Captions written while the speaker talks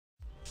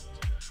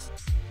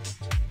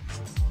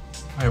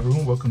Hi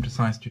everyone, welcome to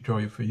Science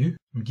Tutorial for You.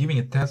 I'm giving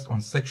a test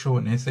on sexual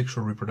and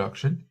asexual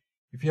reproduction.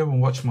 If you haven't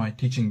watched my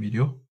teaching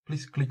video,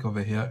 please click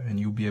over here and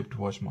you'll be able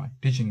to watch my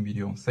teaching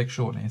video on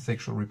sexual and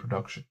asexual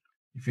reproduction.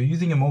 If you're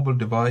using a mobile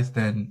device,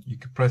 then you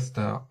can press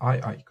the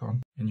eye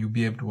icon and you'll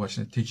be able to watch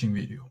the teaching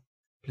video.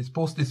 Please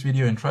pause this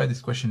video and try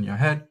this question in your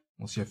head.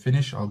 Once you're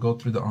finished, I'll go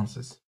through the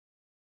answers.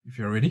 If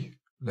you're ready,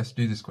 let's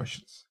do these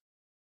questions.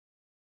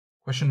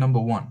 Question number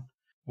 1.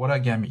 What are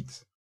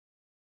gametes?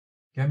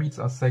 Gametes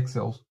are sex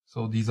cells,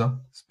 so these are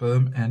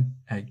sperm and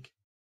egg.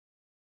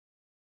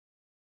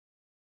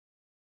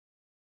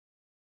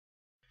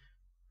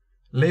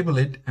 Label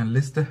it and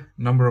list the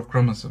number of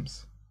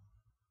chromosomes.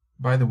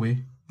 By the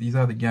way, these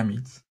are the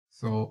gametes.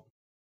 So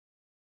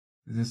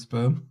this is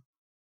sperm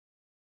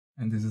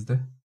and this is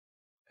the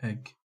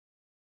egg.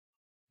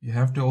 You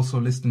have to also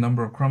list the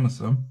number of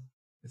chromosomes.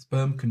 The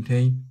sperm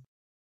contain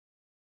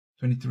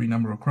 23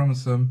 number of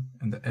chromosomes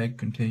and the egg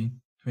contain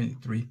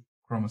 23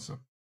 chromosomes.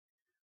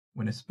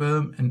 When a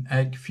sperm and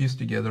egg fuse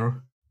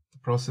together, the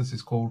process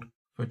is called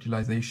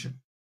fertilization.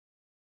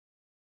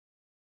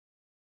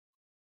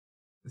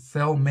 The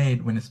cell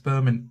made when a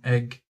sperm and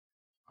egg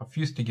are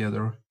fused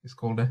together is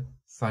called a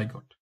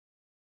zygote.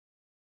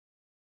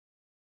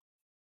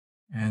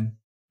 And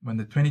when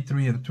the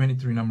 23 and the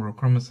 23 number of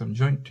chromosomes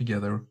join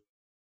together,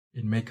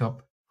 it make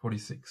up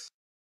 46.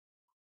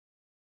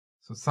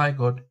 So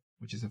zygote,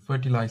 which is a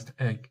fertilized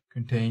egg,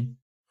 contain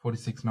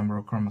 46 number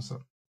of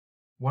chromosomes.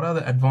 What are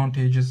the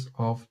advantages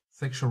of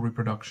sexual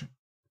reproduction?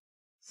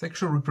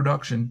 Sexual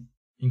reproduction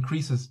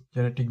increases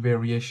genetic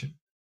variation.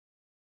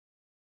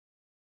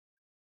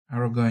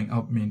 Arrow going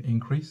up means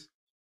increase.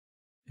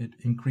 It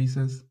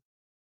increases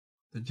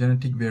the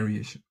genetic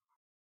variation,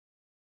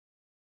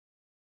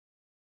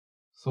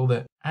 so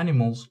that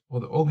animals or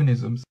the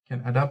organisms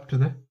can adapt to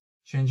the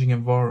changing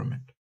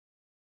environment.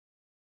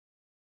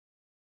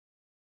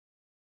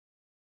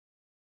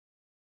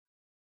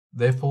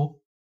 Therefore,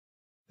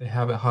 they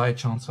have a higher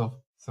chance of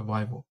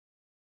survival.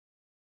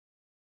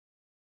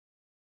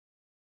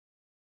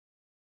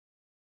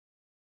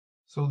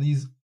 So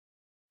these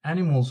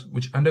animals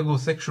which undergo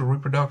sexual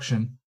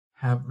reproduction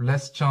have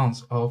less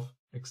chance of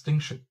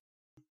extinction.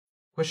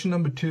 Question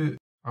number 2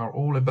 are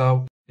all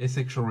about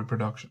asexual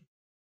reproduction.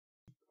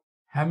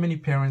 How many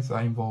parents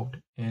are involved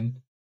in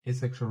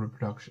asexual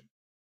reproduction?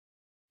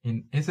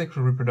 In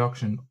asexual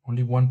reproduction,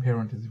 only one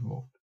parent is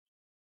involved.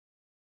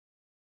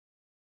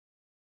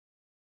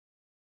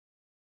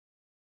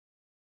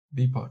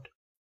 B part.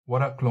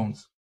 What are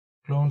clones?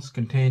 Clones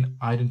contain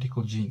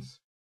identical genes,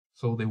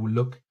 so they will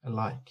look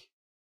alike.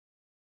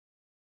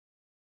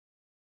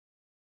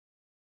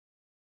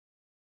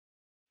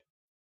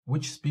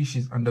 Which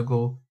species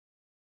undergo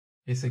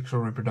asexual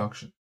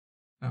reproduction?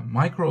 Now,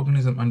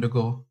 microorganisms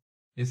undergo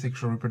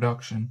asexual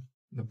reproduction.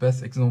 The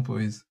best example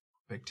is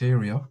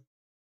bacteria.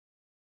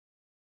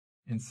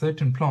 And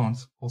certain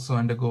plants also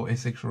undergo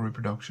asexual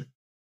reproduction.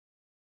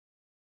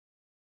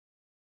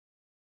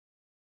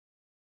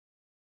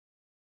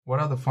 What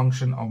are the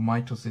functions of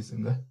mitosis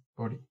in the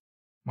body?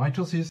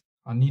 Mitosis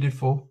are needed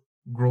for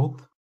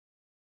growth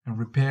and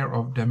repair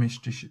of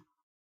damaged tissue.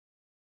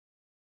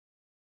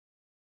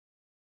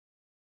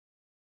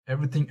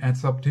 Everything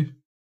adds up to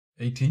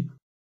 18.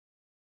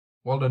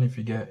 Well done if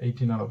you get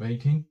 18 out of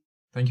 18.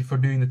 Thank you for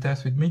doing the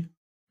test with me.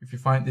 If you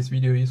find this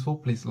video useful,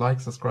 please like,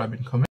 subscribe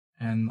and comment,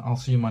 and I'll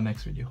see you in my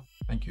next video.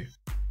 Thank you.